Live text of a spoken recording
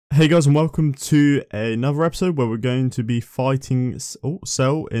Hey guys, and welcome to another episode where we're going to be fighting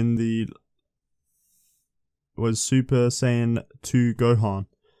Cell in the Super Saiyan 2 Gohan.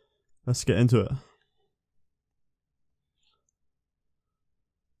 Let's get into it.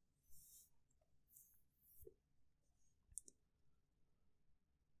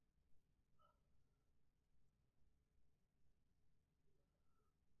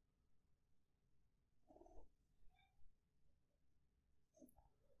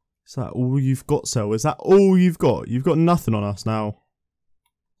 Is that all you've got, Cell? Is that all you've got? You've got nothing on us now.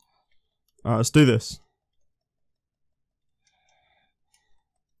 Alright, let's do this.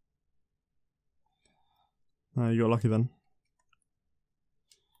 Oh, you got lucky then.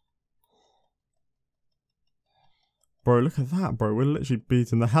 Bro, look at that, bro. We're literally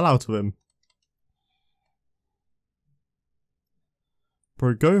beating the hell out of him.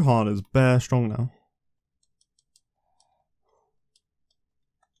 Bro, Gohan is bare strong now.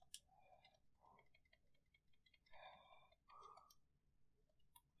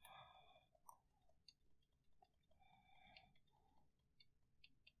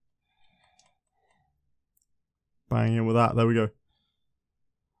 Bang in with that. There we go.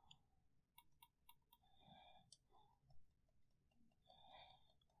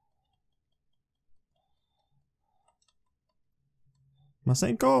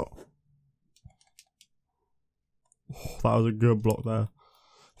 Masenko! Oh, that was a good block there.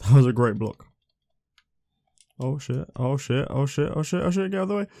 That was a great block. Oh shit, oh shit, oh shit, oh shit, oh shit, get out of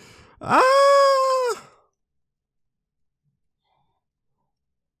the way. Ah!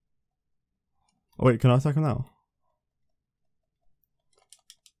 Oh wait, can I attack him now?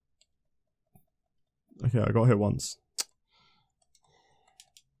 Okay, I got hit once.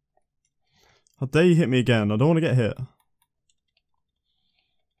 How dare you hit me again? I don't want to get hit. I'm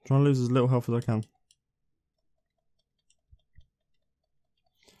trying to lose as little health as I can.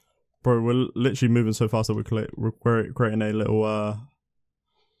 Bro, we're literally moving so fast that we're creating a little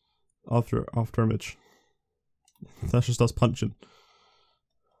after image. That's just us punching.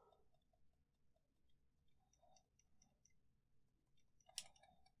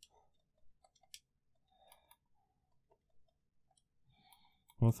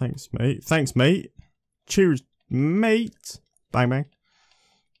 Well, thanks, mate. Thanks, mate. Cheers, mate. Bang, bang.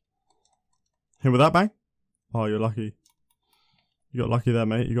 Hit with that, bang. Oh, you're lucky. You got lucky there,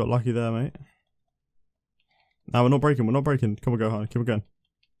 mate. You got lucky there, mate. No, we're not breaking. We're not breaking. Come on, Gohan. Keep on going.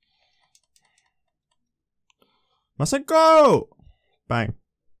 I said go! Bang.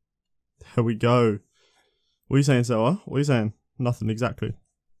 There we go. What are you saying, Soa? What are you saying? Nothing, exactly.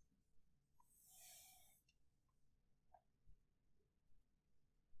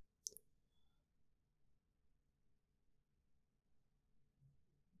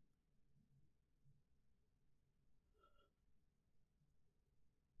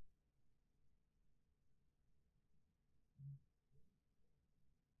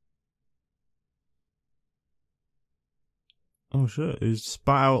 Oh shit, he's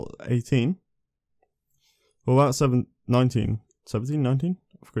spat out 18. Well, that's 19. 17, 19?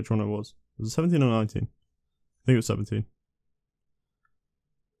 I forget which one it was. Was it 17 or 19? I think it was 17.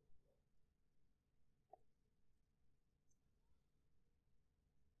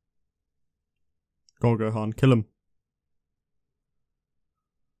 Go on, Gohan. Kill him.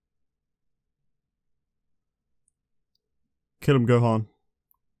 Kill him, Gohan.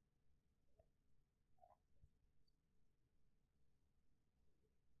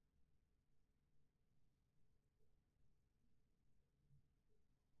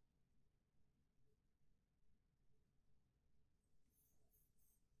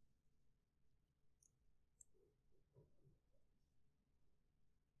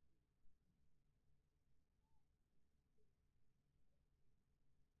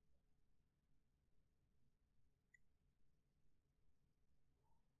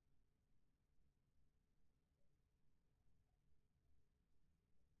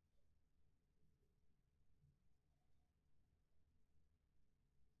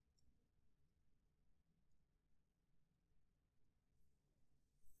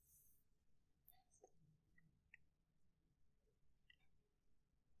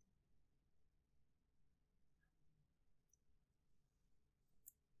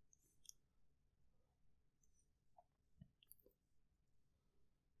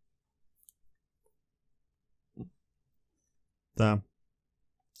 Damn.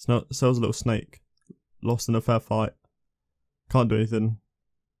 Cell's a little snake. Lost in a fair fight. Can't do anything.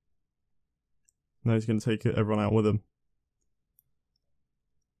 Now he's going to take everyone out with him.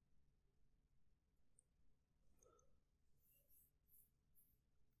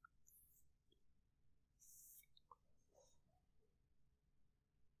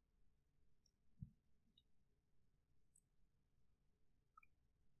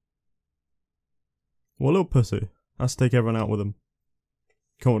 What a little pussy. Has to take everyone out with him.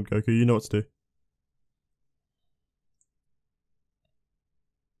 Come on, Goku, you know what to do.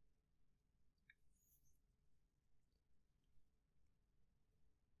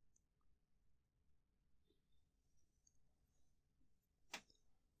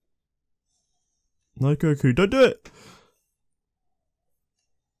 No, Goku, don't do it!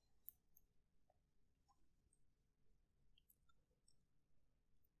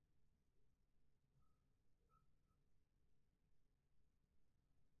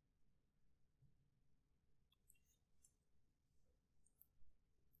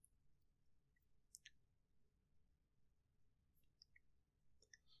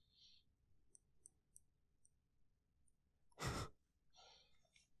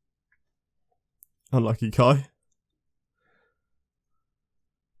 Unlucky Kai.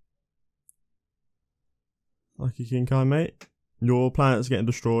 Lucky King Kai, mate. Your planet's getting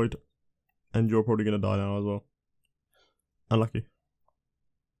destroyed. And you're probably going to die now as well. Unlucky.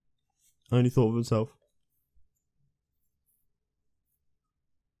 Only thought of himself.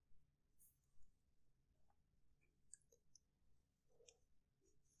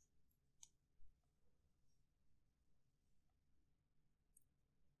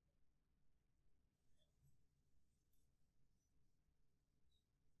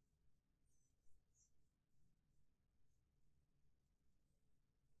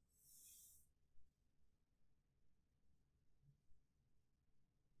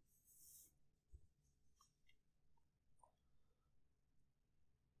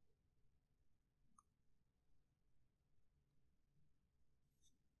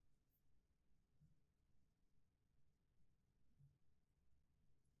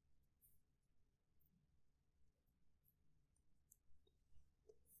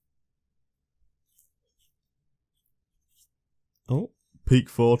 Oh, peak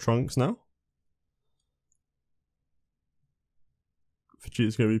 4 Trunks now.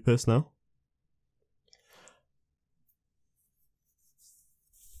 Vegeta's going to be pissed now.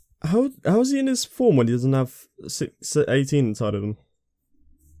 How is he in his form when he doesn't have 18 inside of him?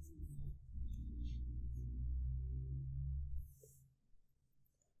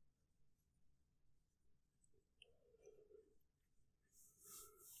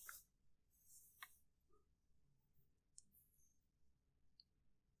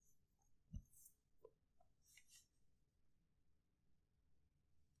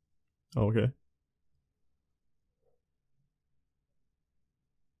 Oh, okay.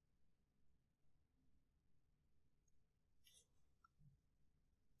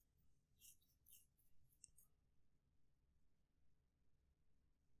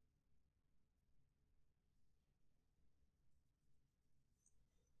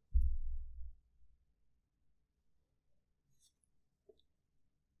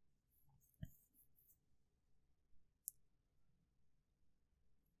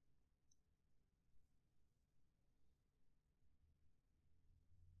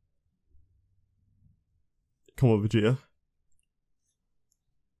 Come on, Vegeta.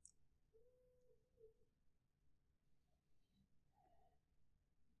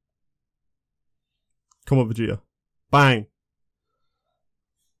 Come on, Vegeta. Bang!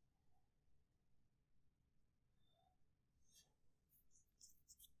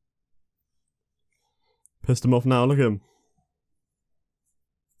 Pissed him off now, look at him.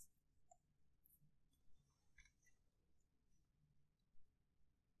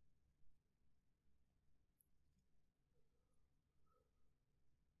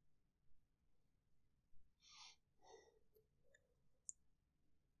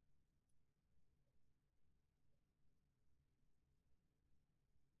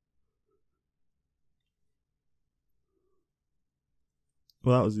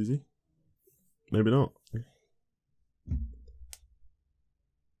 Well, that was easy. Maybe not.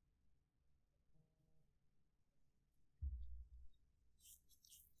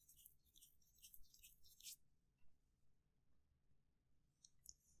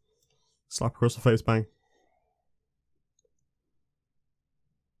 Slap across the face, bang.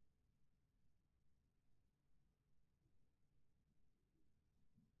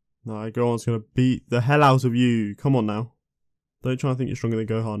 No, Gohan's gonna beat the hell out of you. Come on now. Don't try and think you're stronger than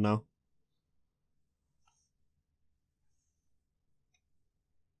Gohan now.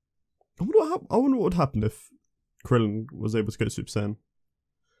 I wonder what would happen if Krillin was able to go Super Saiyan.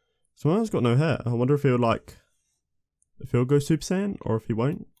 So man's got no hair. I wonder if he'll go Super Saiyan or if he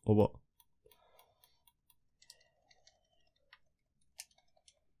won't or what.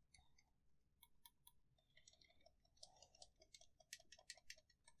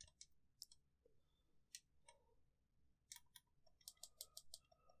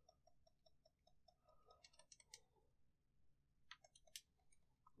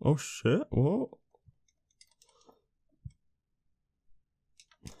 Oh shit, what?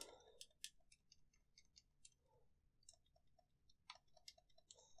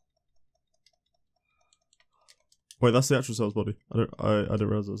 Wait, that's the actual cell's body. I didn't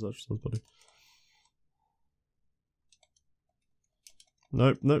realize that was the actual cell's body.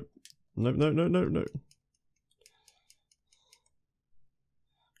 Nope, nope. Nope, nope, nope, nope, nope.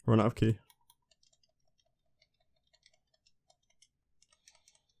 Run out of key.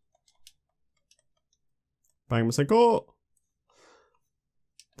 Bang, Masenko!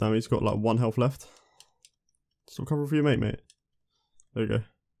 Damn, he's got like 1 health left. Still cover for your mate. There you go.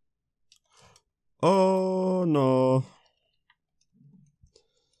 Oh no.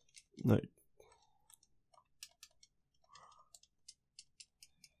 No.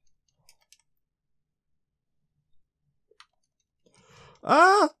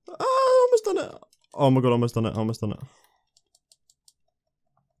 Ah! Ah! Almost done it. Oh my god, almost done it. Almost done it.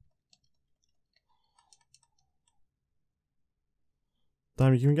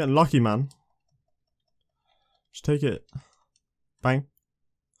 Damn, you can get lucky, man. Just take it. Bang.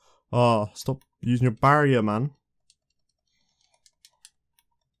 Oh, stop using your barrier, man.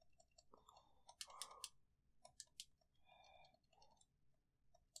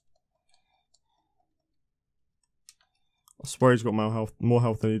 I swear he's got more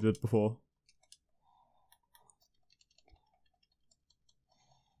health than he did before.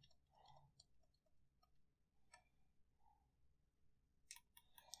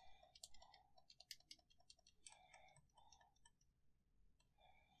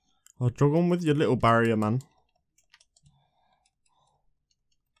 Oh, jog on with your little barrier, man.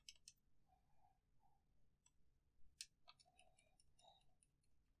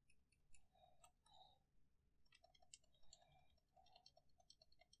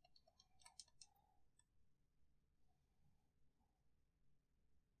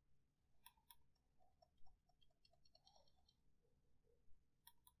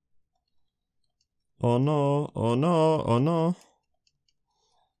 Oh no, oh no, oh no.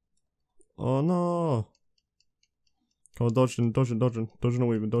 Oh no. Come on, dodging, dodging, dodging. Dodging and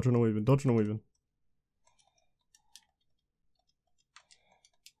weaving, dodging and weaving, dodging and weaving.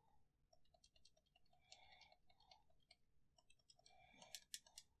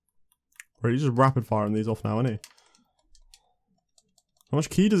 Right, he's just rapid firing these off now, isn't he? How much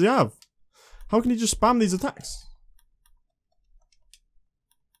key does he have? How can he just spam these attacks?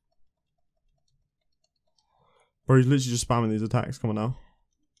 Bro, he's literally just spamming these attacks. Come on now.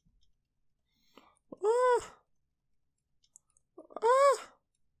 Ah. Ah.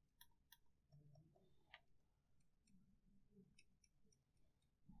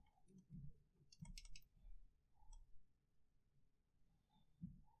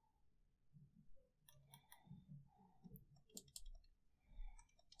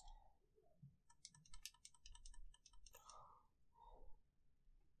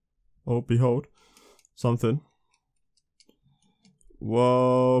 Oh, behold. Something.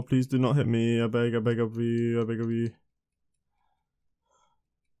 Whoa, please do not hit me. I beg of you. I beg of you.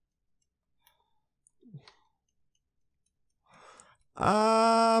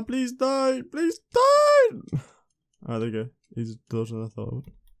 Ah, please don't. Please don't. Ah, there you go. He's dodging than I thought.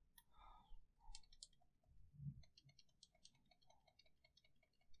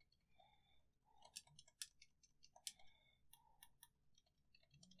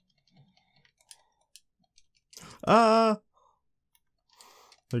 Ah.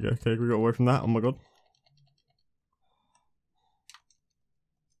 There you go. Okay, we got away from that. Oh my god.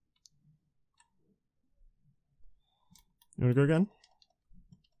 You wanna go again?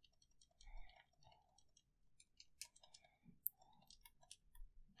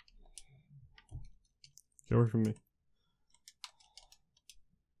 Get away from me.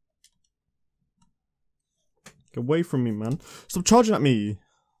 Get away from me, man. Stop charging at me.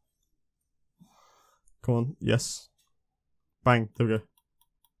 Come on. Yes. Bang. There we go.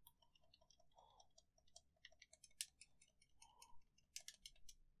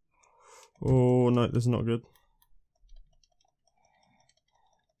 Oh no, this is not good.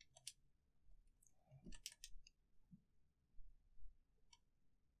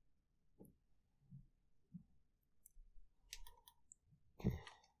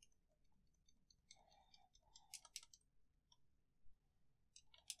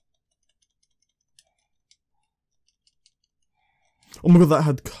 Oh my god, that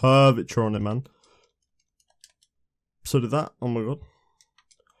had curvature on it, man. So did that. Oh my god.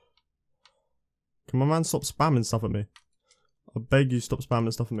 Can my man stop spamming stuff at me? I beg you, stop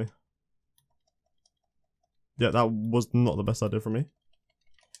spamming stuff at me. Yeah, that was not the best idea for me.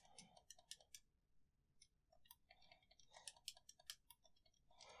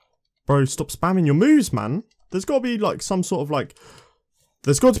 Bro, stop spamming your moves, man. There's got to be like some sort of like...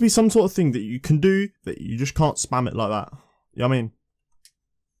 There's got to be some sort of thing that you can do that you just can't spam it like that. You know what I mean?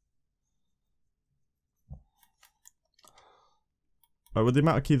 Right, with the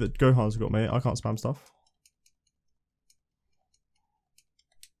amount of key that Gohan's got, mate, I can't spam stuff.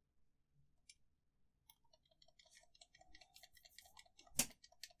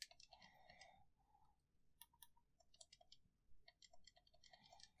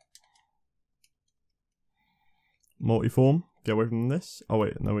 Multiform. Get away from this. Oh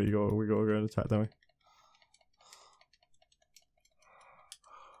wait, no, we gotta go and attack, don't we?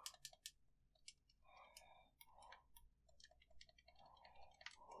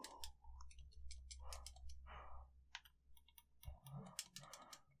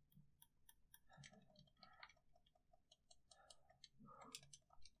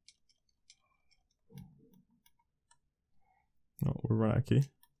 Oh, we're running out of key.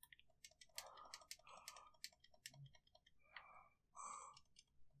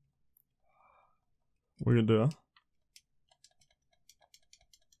 We're gonna do that.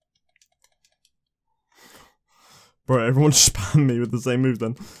 Bro, everyone spam me with the same move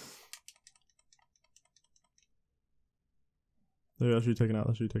then. That's you taking out,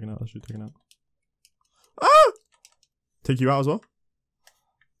 that's you taking out, that's you taking out. Ah! Take you out as well.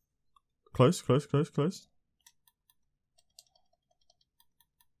 Close, close, close, close.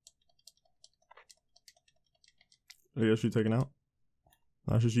 That's you taking out.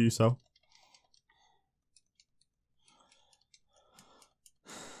 That's just you, Cell.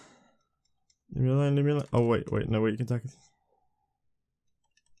 Leave me alone, leave me alone. Oh, wait, wait, no, wait, you can attack it.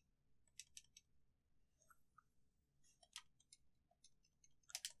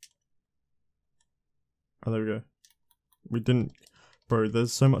 Oh, there we go. We didn't... Bro,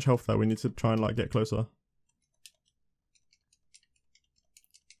 there's so much health there, we need to try and, like, get closer.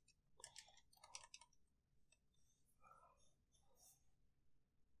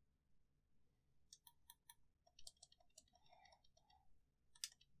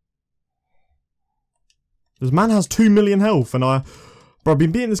 This man has 2 million health, and bro, I've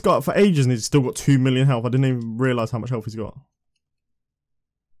been beating this guy up for ages, and he's still got 2 million health. I didn't even realise how much health he's got.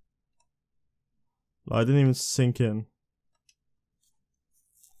 Like, I didn't even sink in.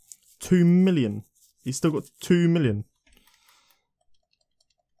 2 million. He's still got 2 million.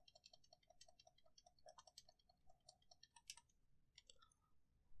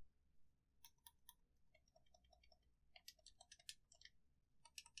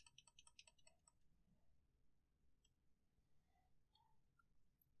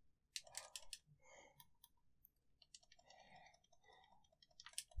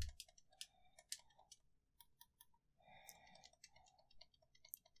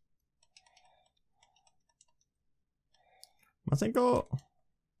 I think got...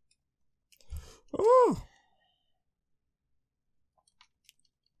 Oh!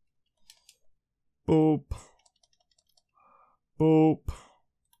 Boop. Boop.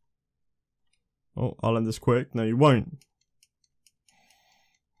 Oh, I'll end this quick. No, you won't.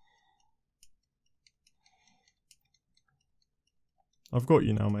 I've got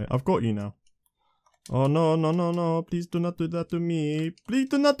you now, mate. I've got you now. Oh, no, no, no, no. Please do not do that to me. Please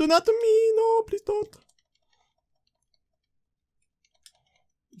do not do that to me. No, please don't.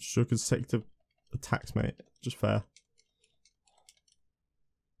 Sure, consecutive attacks, mate. Just fair.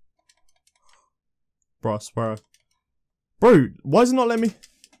 Bro, I swear. Bro, why is it not letting me?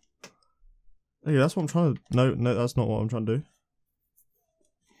 Hey, that's what I'm trying to... No, no, that's not what I'm trying to do.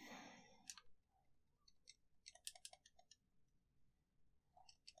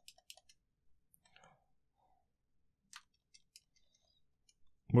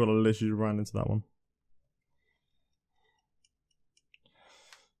 Well, I literally ran into that one.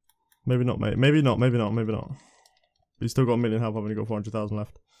 Maybe not, mate. Maybe not, maybe not, maybe not. But he's still got 1 million health. I've only got 400,000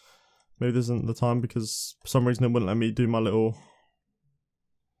 left. Maybe this isn't the time because for some reason it wouldn't let me do my little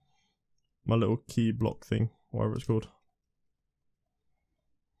key block thing, whatever it's called.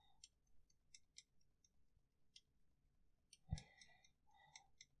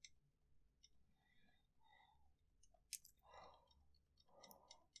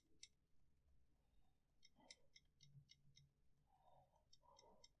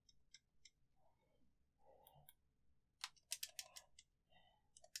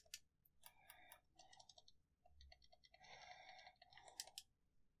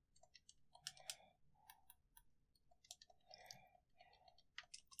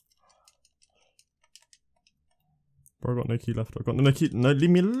 Bro, I've got no key left. I've got no key. No, leave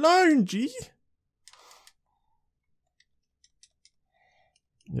me alone, G.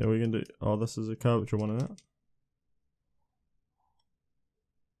 Yeah, we can do. Oh, this is a curvature one, isn't it?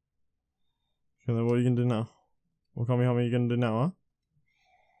 Okay, then what are you gonna do now? What Kamehameha are you gonna do now, huh?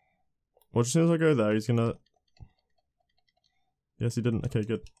 Well, as soon as I go there, he's gonna... Yes, he didn't. Okay,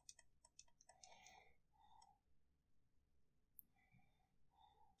 good.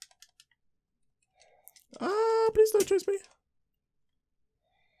 Ah, please don't chase me.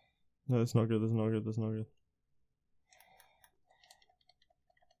 No, it's not good. That's not good. That's not good.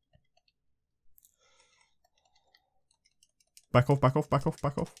 Back off, back off, back off,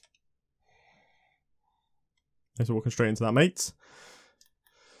 back off. Thanks for walking straight into that, mate.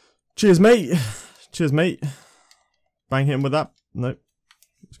 Cheers, mate. Cheers, mate. Bang him with that. Nope.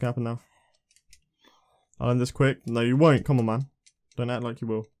 What's gonna happen now? I'll end this quick. No, you won't. Come on, man. Don't act like you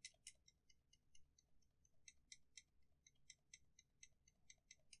will.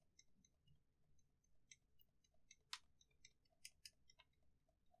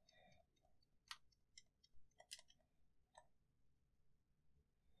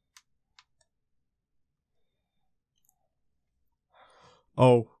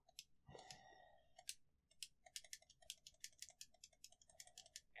 Oh.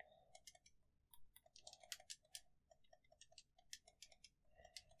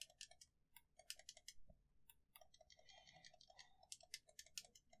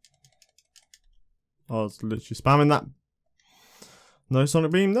 I was literally spamming that. No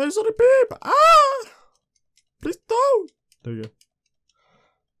Sonic Beam. No Sonic Beam. Ah! Please don't. There you go.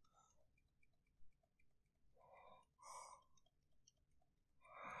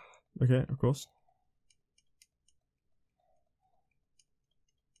 Okay, of course.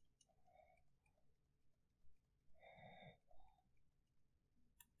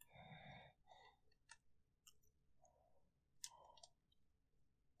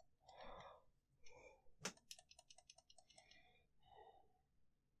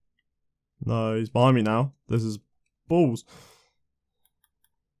 No, he's behind me now. This is balls.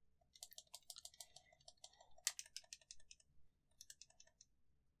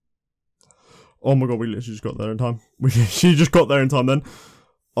 Oh my god, we literally just got there in time. She just got there in time then.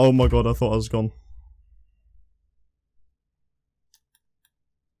 Oh my god, I thought I was gone.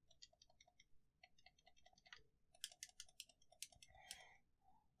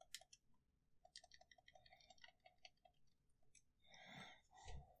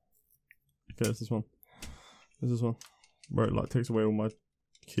 Okay, it's this one. It's this one. Where it like takes away all my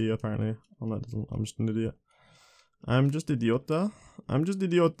key apparently. Oh no, it doesn't. I'm just an idiot. I'm just idiota. I'm just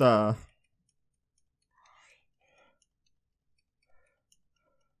idiota.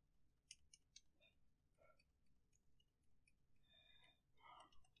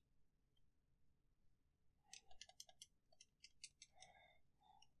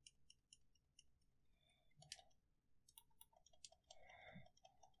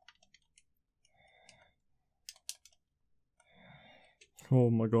 Oh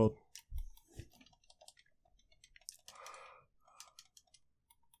my god.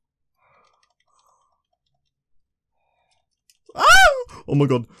 Ah! Oh my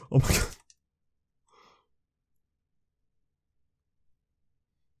god. Oh my god.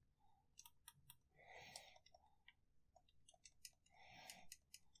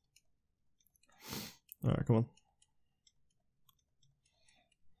 Alright, come on.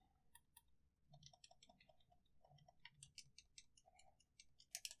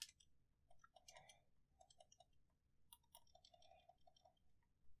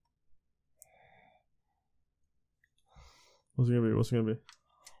 What's it gonna be? What's it gonna be?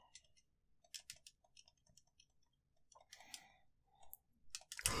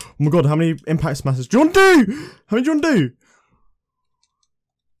 Oh my god, how many impact smashes do you want to do? How many do you want to do?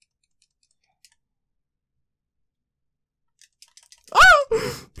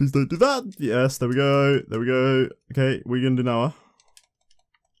 Ah! Please don't do that. Yes, there we go. There we go. Okay, what are you gonna do now, huh?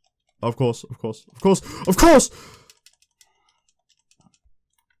 Of course, of course, of course, of course!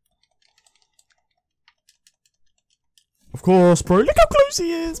 Of course, bro. Look how close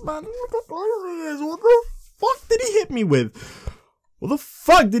he is, man. Look how close he is. What the fuck did he hit me with? What the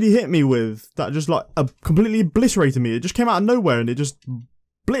fuck did he hit me with? That just like completely obliterated me. It just came out of nowhere and it just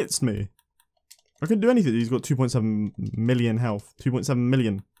blitzed me. I couldn't do anything. He's got 2.7 million health. 2.7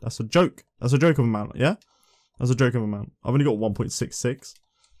 million. That's a joke. That's a joke of amount, yeah? That's a joke of amount. I've only got 1.66.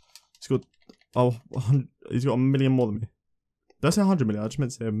 He's got, oh, he's got a million more than me. Did I say 100 million? I just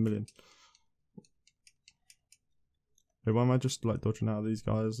meant to say a million. Wait, why am I just like dodging out of these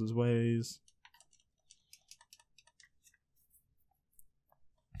guys' ways?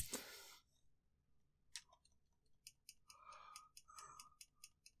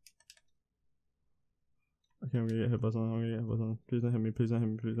 Okay, I'm gonna get hit by something. I'm gonna get hit by something. Please don't hit me. Please don't hit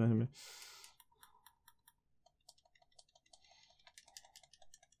me. Please don't hit me.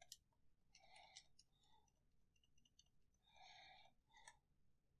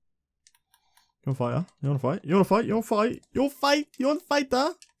 You wanna fight, huh? You wanna fight? You wanna fight? You wanna fight? You wanna fight? You wanna fight,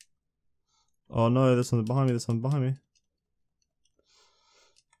 huh? Oh no, there's something behind me. There's something behind me.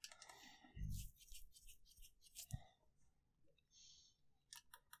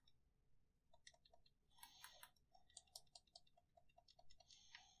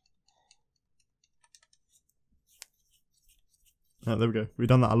 Oh, there we go. We've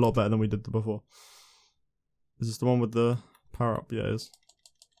done that a lot better than we did before. Is this the one with the power up? Yeah, it is.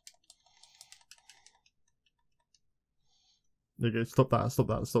 There you go. Stop that. Stop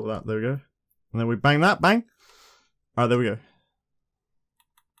that. Stop that. There we go. And then we bang that. Bang. Alright, there we go.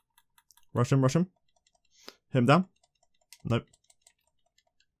 Rush him. Rush him. Hit him down. Nope.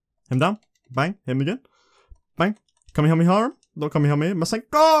 Him down. Bang. Hit him again. Bang. Kamehameha him. Not Kamehameha.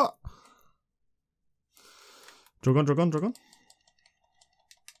 Masenko! Dragon, dragon, dragon.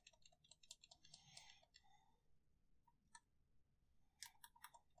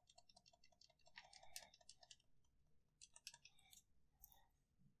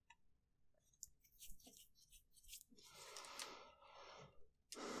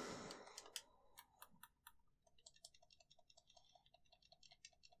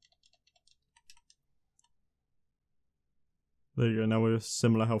 There you go, now we're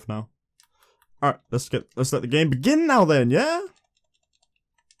similar health now. Alright, let's let the game begin now then, yeah?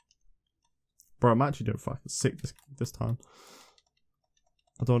 Bro, I'm actually doing fucking sick this time.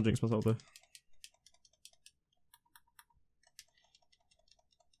 I don't want to jinx myself though.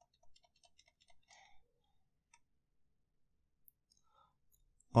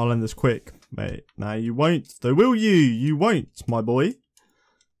 I'll end this quick, mate. Now you won't, though, will you? You won't, my boy.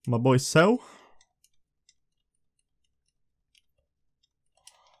 My boy Cell.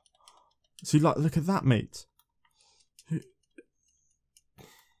 See, like, look at that, mate.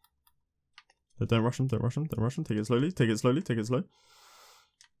 Don't rush him, don't rush him, don't rush him. Take it slowly, take it slowly, take it slow.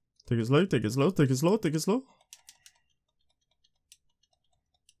 Take it slow, take it slow, take it slow, take it slow.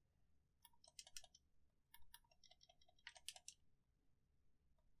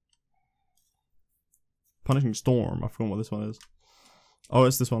 Punishing Storm. I forgot what this one is. Oh,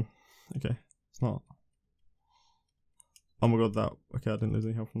 it's this one. Okay, it's not. Oh my god, that. Okay, I didn't lose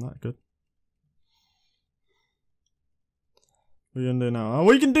any health from that. Good. What are you gonna do now? Oh,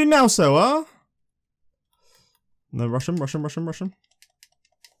 what are you gonna do now, so, huh? No, rush him, rush him, rush him, rush him.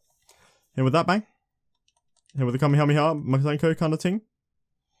 Here with that bang. Here with the Kamehameha, Masenko kind of thing.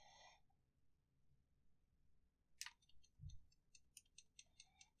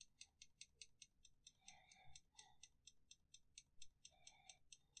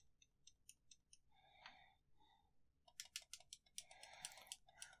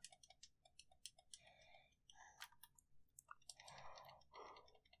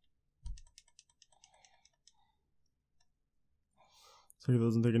 So he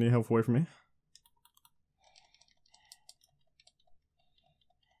doesn't take any health away from me.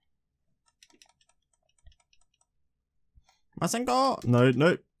 Masenko! No,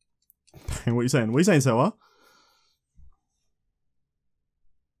 no. What are you saying? What are you saying, Sewa?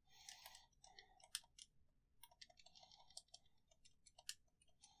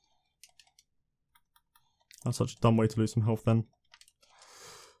 That's such a dumb way to lose some health then.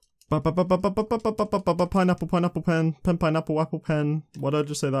 Pineapple, pineapple, pen, pineapple, apple, pen. Why did I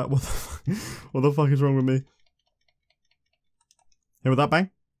just say that? What the fuck is wrong with me? Here with that bang?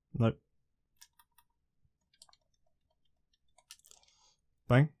 Nope.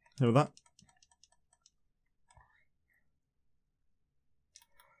 Bang. Here with that.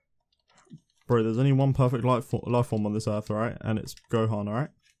 Bro, there's only one perfect life form on this earth, alright? And it's Gohan, alright?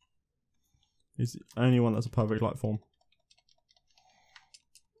 He's the only one that's a perfect life form.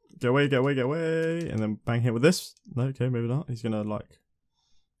 Get away, get away, get away. And then bang hit with this. No, okay, maybe not. He's gonna like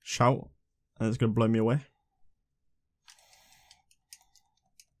shout and it's gonna blow me away.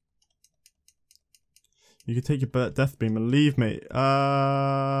 You can take your death beam and leave me. We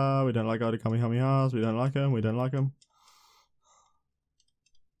don't like other Kamehamehas. We don't like them. We don't like them.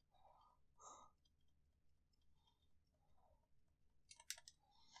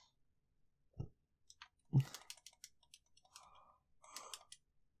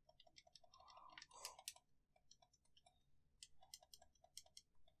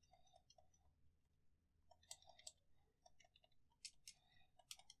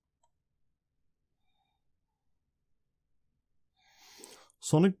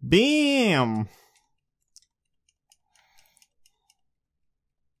 Sonic Beam!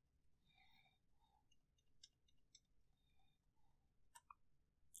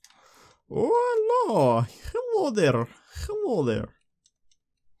 Oh, hello! Hello there! Hello there!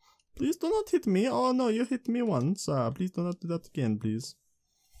 Please do not hit me. Oh no, you hit me once. Please do not do that again, please.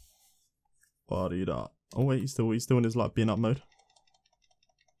 What are you that? Oh wait, he's still in his like being up mode.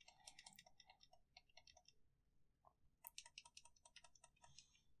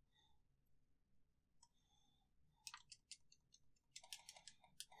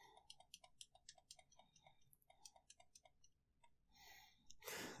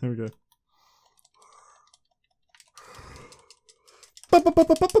 There we go.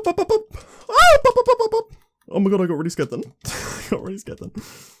 Oh my god, I got really scared then. I got really scared then.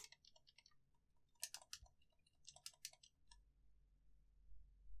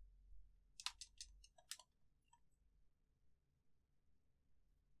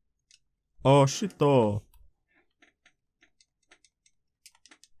 Oh shit though.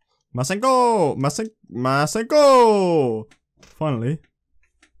 Masenko! Masenko! Finally.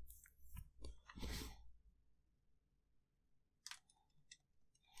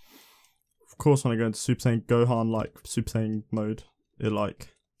 Of course when I go into Super Saiyan Gohan like Super Saiyan mode, it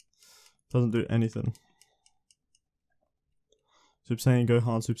like doesn't do anything. Super Saiyan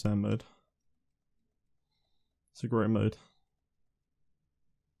Gohan Super Saiyan mode. It's a great mode.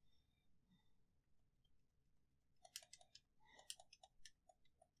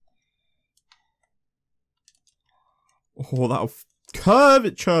 Oh, that'll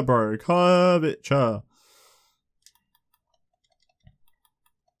curvature, bro. Curvature.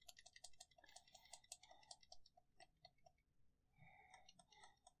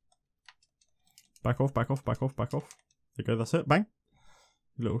 Back off, back off, back off, back off. There you go, that's it. Bang.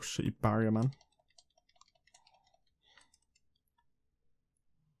 You little shitty barrier, man.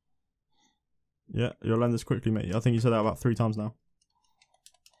 Yeah, you'll learn this quickly, mate. I think you said that about 3 times now.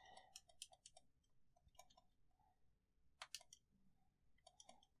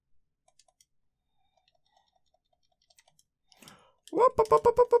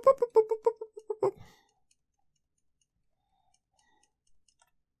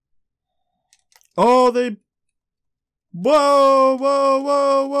 Oh, they... Whoa, whoa,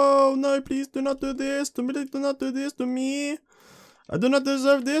 whoa, whoa. No, please do not do this. Do not do this to me. I do not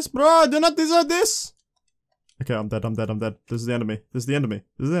deserve this, bro. I do not deserve this. Okay, I'm dead, I'm dead, I'm dead. This is the enemy. This is the enemy.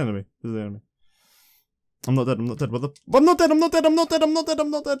 This is the enemy. This is the enemy. I'm not dead, I'm not dead. What the... I'm not dead, I'm not dead, I'm not dead, I'm not dead,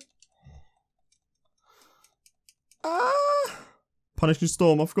 I'm not dead. Ah! Punishing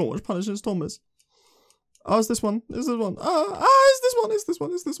Storm. I forgot what Punishing Storm is. Oh, it's this one. It's this one. It's this one. It's this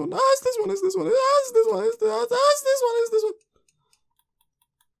one. It's this one. It's this one. It's this one. It's this one. It's this one. It's this one.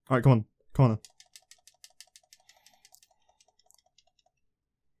 Alright, come on. Come on.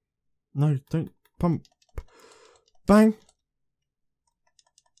 No, don't pump. Bang.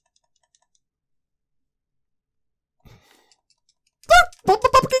 Get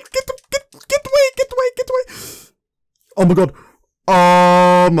away. Get away. Get away. Oh my god.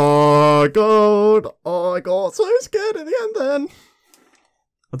 Oh my god. Oh, I got so scared at the end then.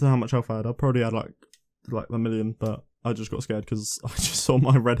 I don't know how much health I had. I probably had like a million, but I just got scared because I just saw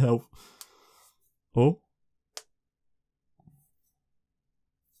my red health. Oh.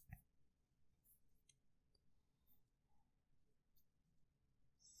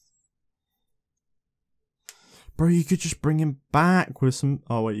 Bro, you could just bring him back with some...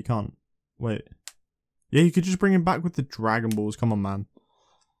 Oh, wait, you can't. Wait. Yeah, you could just bring him back with the Dragon Balls. Come on, man.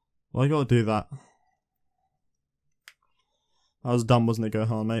 Well, you gotta do that. That was dumb, wasn't it,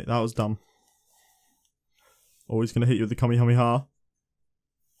 Gohan, mate? That was dumb. Always gonna hit you with the Kamehameha.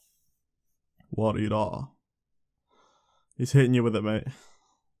 What are you da? He's hitting you with it, mate.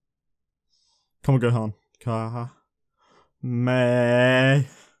 Come on, Gohan. Kamehameha.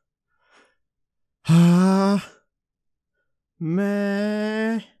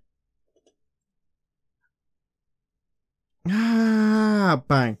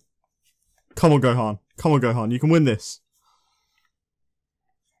 Bang. Come on, Gohan. Come on, Gohan. You can win this.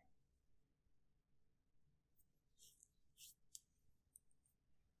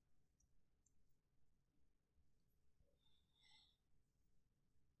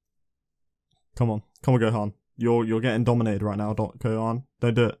 Come on. Come on, Gohan. You're getting dominated right now, Gohan.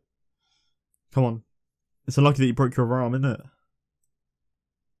 Don't do it. Come on. It's unlucky that you broke your arm, isn't it?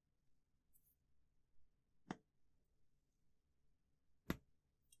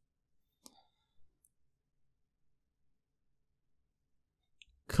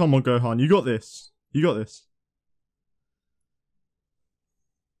 Come on, Gohan. You got this. You got this.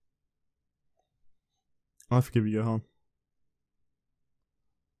 I forgive you, Gohan.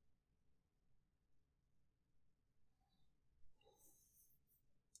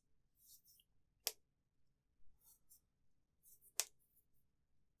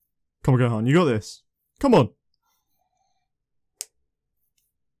 Come on, Gohan. You got this. Come on.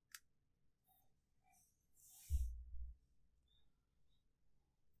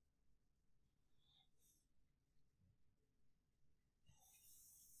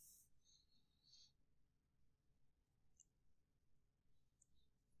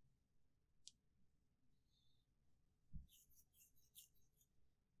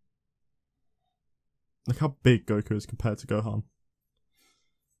 Look how big Goku is compared to Gohan.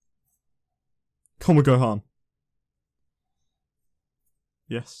 Come on, Gohan.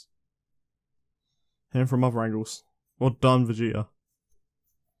 Yes. Hit him from other angles. Well done, Vegeta.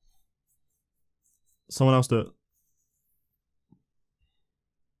 Someone else do it.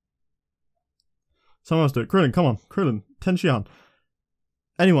 Someone else do it. Krillin, come on. Krillin. Tenshinhan.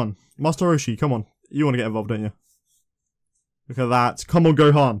 Anyone. Master Roshi, come on. You want to get involved, don't you? Look at that. Come on,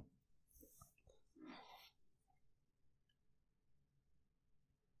 Gohan.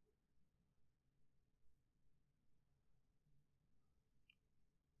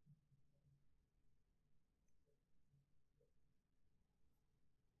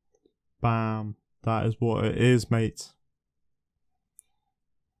 Bam. That is what it is, mate.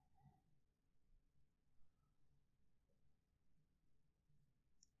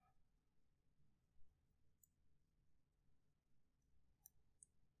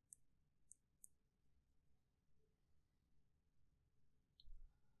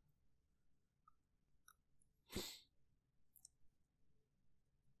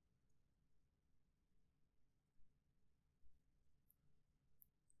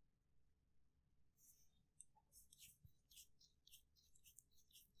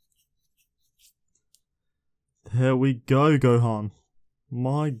 Here we go, Gohan.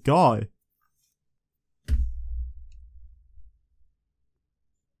 My guy.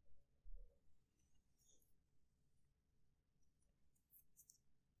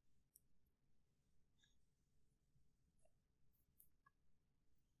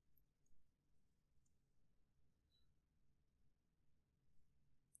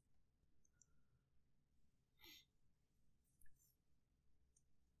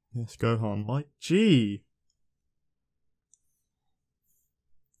 Yes, Gohan. My G.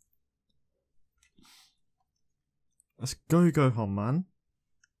 Let's go, Gohan, man.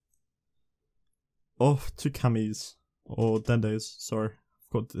 Off to Kami's. Or Dende's. Sorry.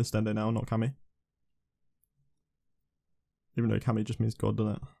 I've got this Dende now, not Kami. Even though Kami just means God,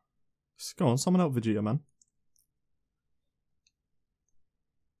 doesn't it? Just go on, summon out Vegeta, man.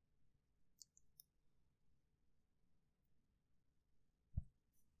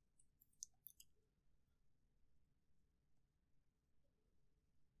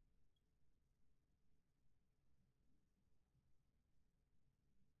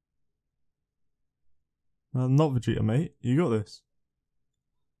 Not Vegeta, mate. You got this.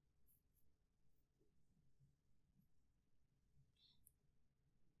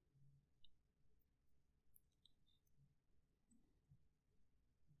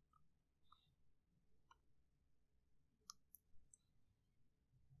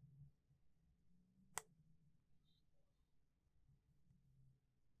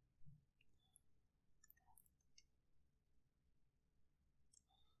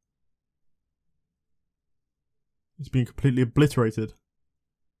 It's been completely obliterated.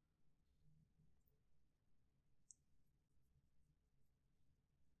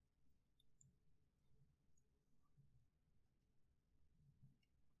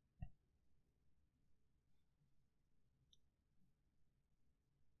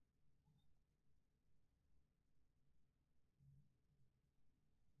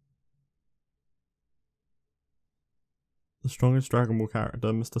 The strongest Dragon Ball character,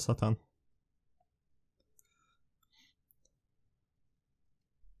 Mr. Satan.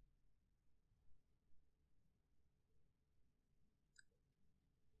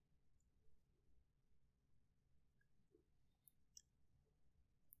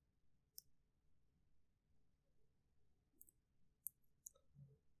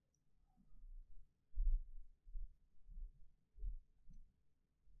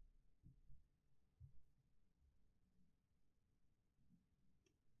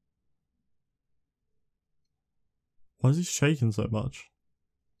 Why is he shaking so much?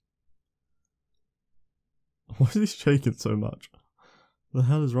 Why is he shaking so much? What the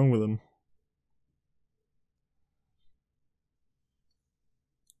hell is wrong with him?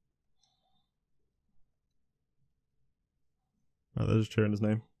 Oh, they're just cheering his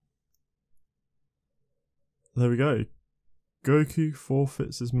name. There we go. Goku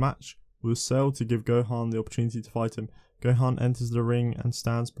forfeits his match with Cell to give Gohan the opportunity to fight him. Gohan enters the ring and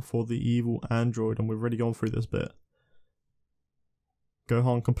stands before the evil android, and we've already gone through this bit.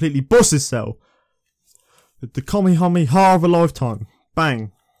 Gohan completely bosses Cell. The Kamehameha of a lifetime.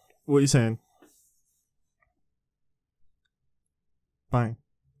 Bang. What are you saying? Bang.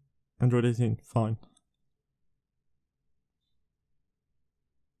 Android 18. Fine.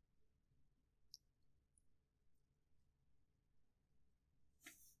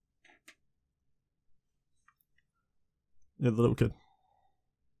 Yeah, the little kid.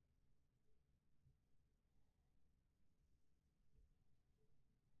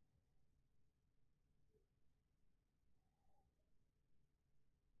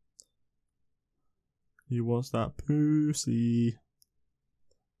 He wants that pussy.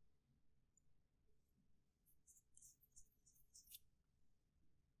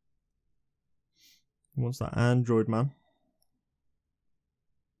 He wants that android, man.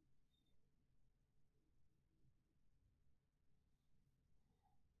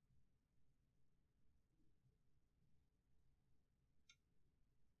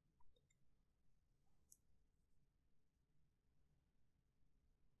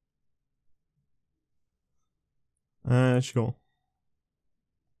 And she's gone.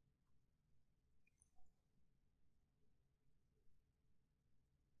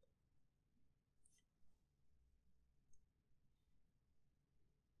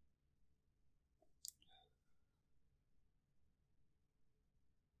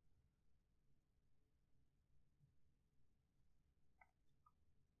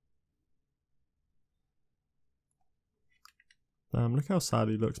 Damn, look how sad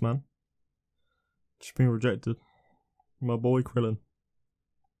he looks, man. Just being rejected. My boy Krillin.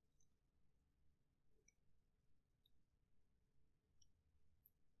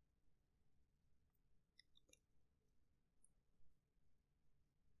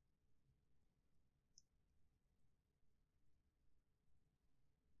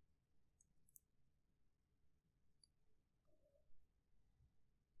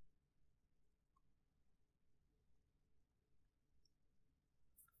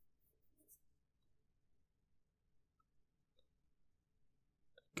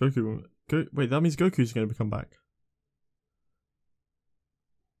 Goku. Wait, that means Goku's going to come back.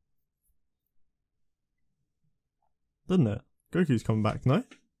 Doesn't it? Goku's coming back, no?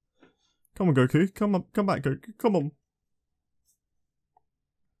 Come on, Goku. Come back, Goku. Come on.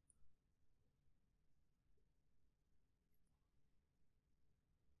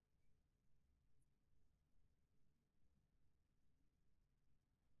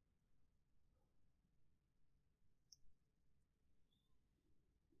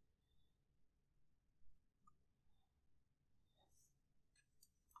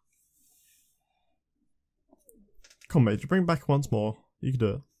 Come on, Major. Bring back once more. You can do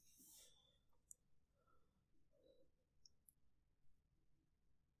it.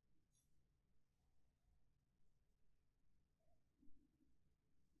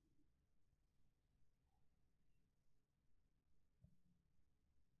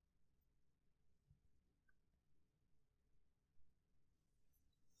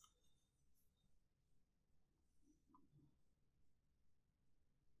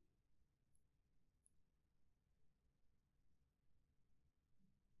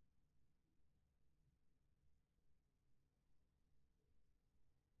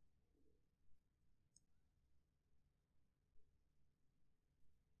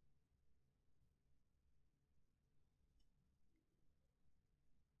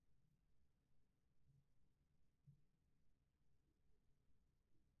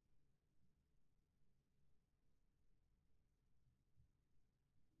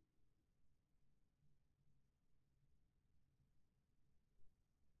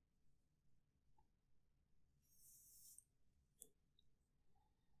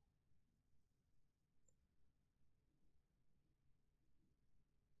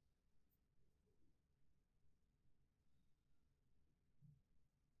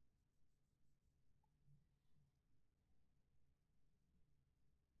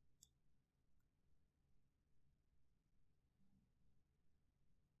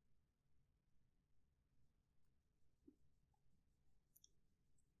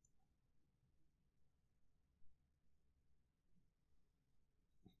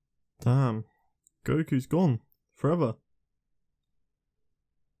 Damn. Goku's gone. Forever.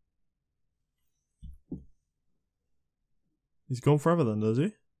 He's gone forever then, does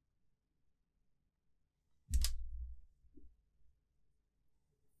he?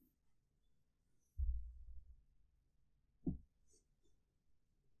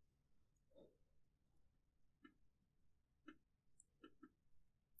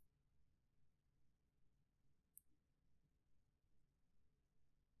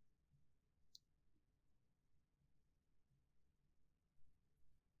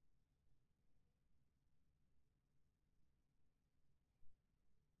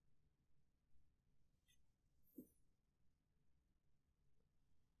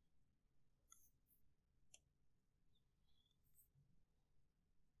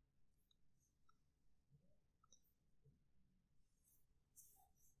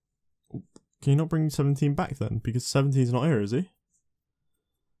 Can you not bring 17 back then? Because 17's not here, is he?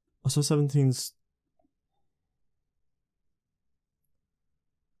 Oh, so 17's...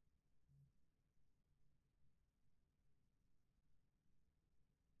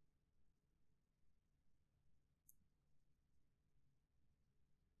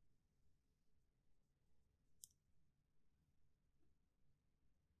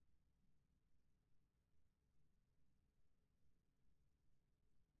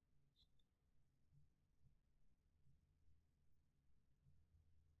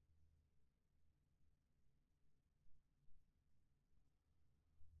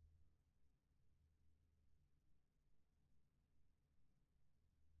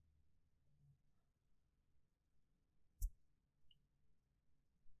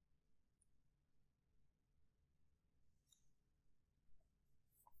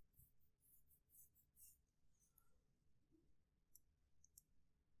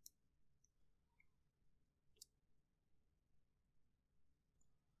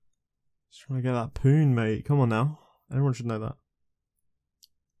 Trying to get that poon, mate. Come on now. Everyone should know that.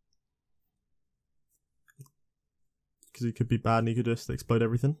 Because he could be bad and he could just explode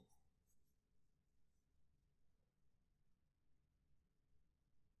everything.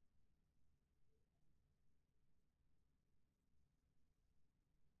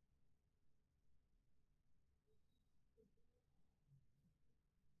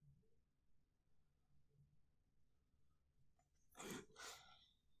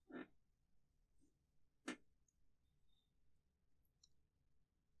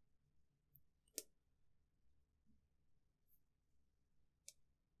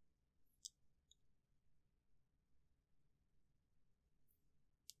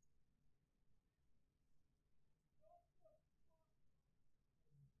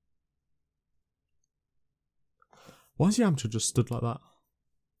 Why is Yamcha just stood like that?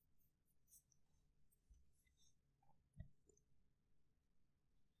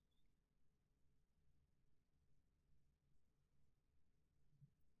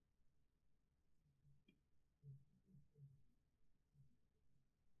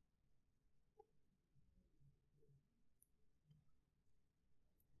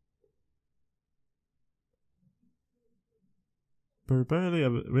 But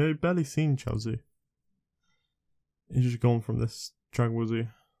we've barely seen Chelsea. He's just gone from this Dragon Ball Z.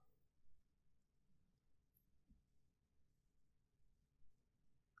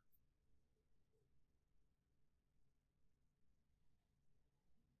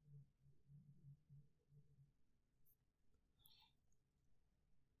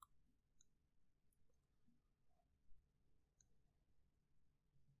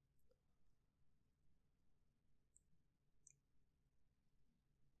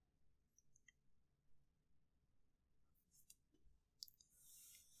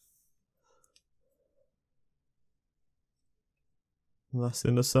 And that's the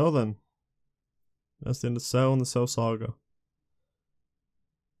end of Cell then. That's the end of Cell and the Cell Saga.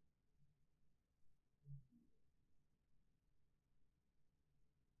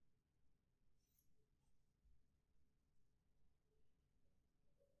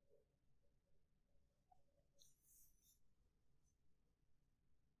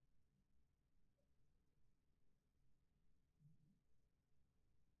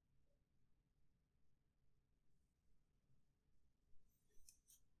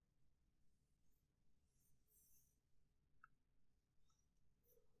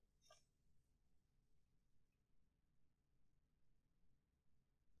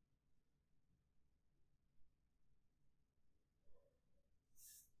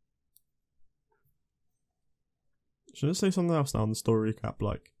 Should I say something else now in the story recap?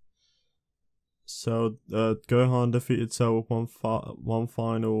 Like, so Gohan defeated Cell with one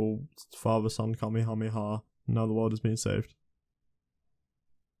final father-son Kamehameha. Now the world is being saved.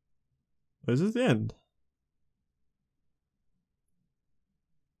 Is this the end?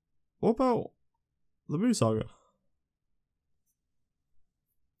 What about the Buu Saga?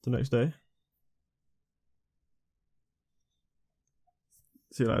 The next day.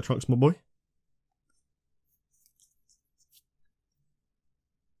 See you later, Trunks, my boy.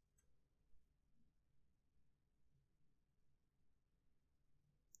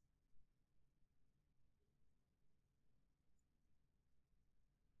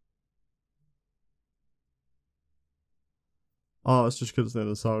 Oh, it's just because it's the end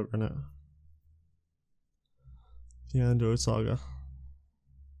of the saga, isn't it? The Android Saga.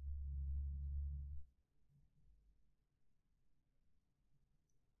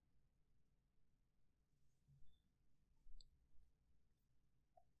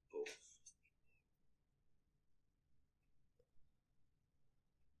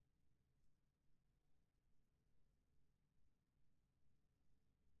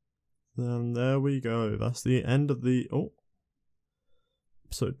 Then there we go. That's the end of the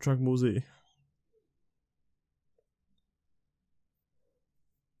episode Dragon Ball Z.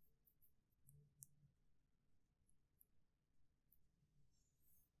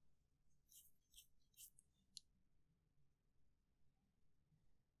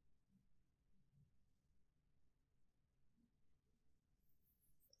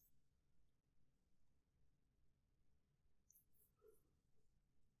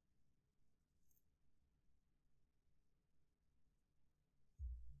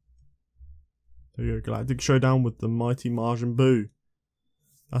 There you go, Galactic Showdown with the mighty Majin Buu.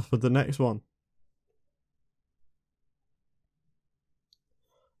 That's for the next one.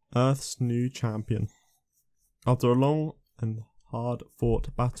 Earth's new champion. After a long and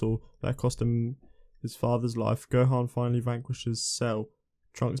hard-fought battle that cost him his father's life, Gohan finally vanquishes Cell.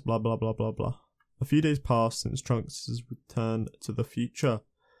 Trunks blah blah blah blah blah. A few days passed since Trunks' return to the future.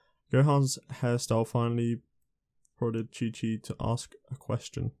 Gohan's hairstyle finally prodded Chi-Chi to ask a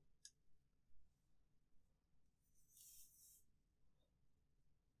question.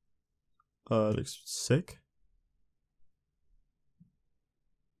 Looks sick.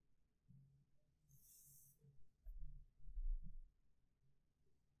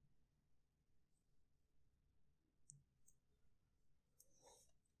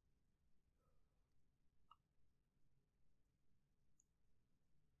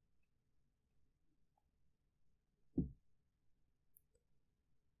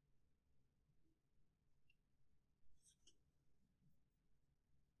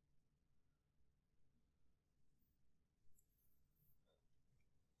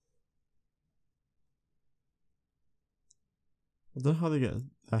 I don't know how they get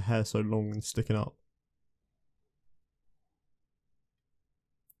their hair so long and sticking up.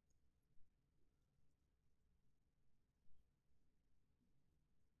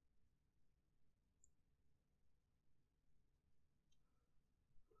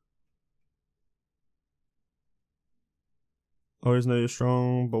 I always know you're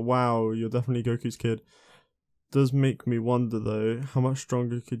strong, but wow, you're definitely Goku's kid. Does make me wonder though, how much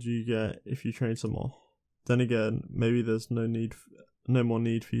stronger could you get if you train some more? Then again, maybe there's no more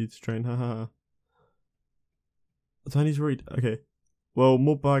need for you to train. Haha. Tiny's worried. Okay. Well,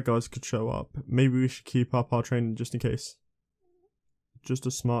 more bad guys could show up. Maybe we should keep up our training just in case. Just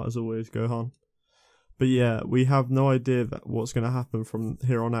as smart as always, Gohan. But yeah, we have no idea what's going to happen from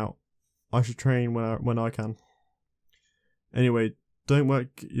here on out. I should train when I can. Anyway, don't work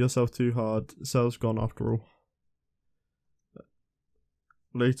yourself too hard. Cell's gone after all.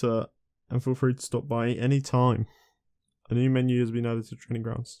 Later, and feel free to stop by any time. A new menu has been added to training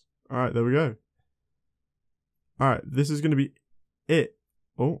grounds. Alright, there we go. Alright, this is going to be it.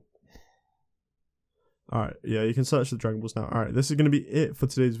 Oh. Alright, yeah, you can search the Dragon Balls now. Alright, this is going to be it for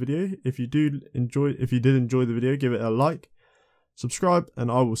today's video. If you did enjoy the video, give it a like, subscribe, and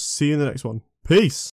I will see you in the next one. Peace!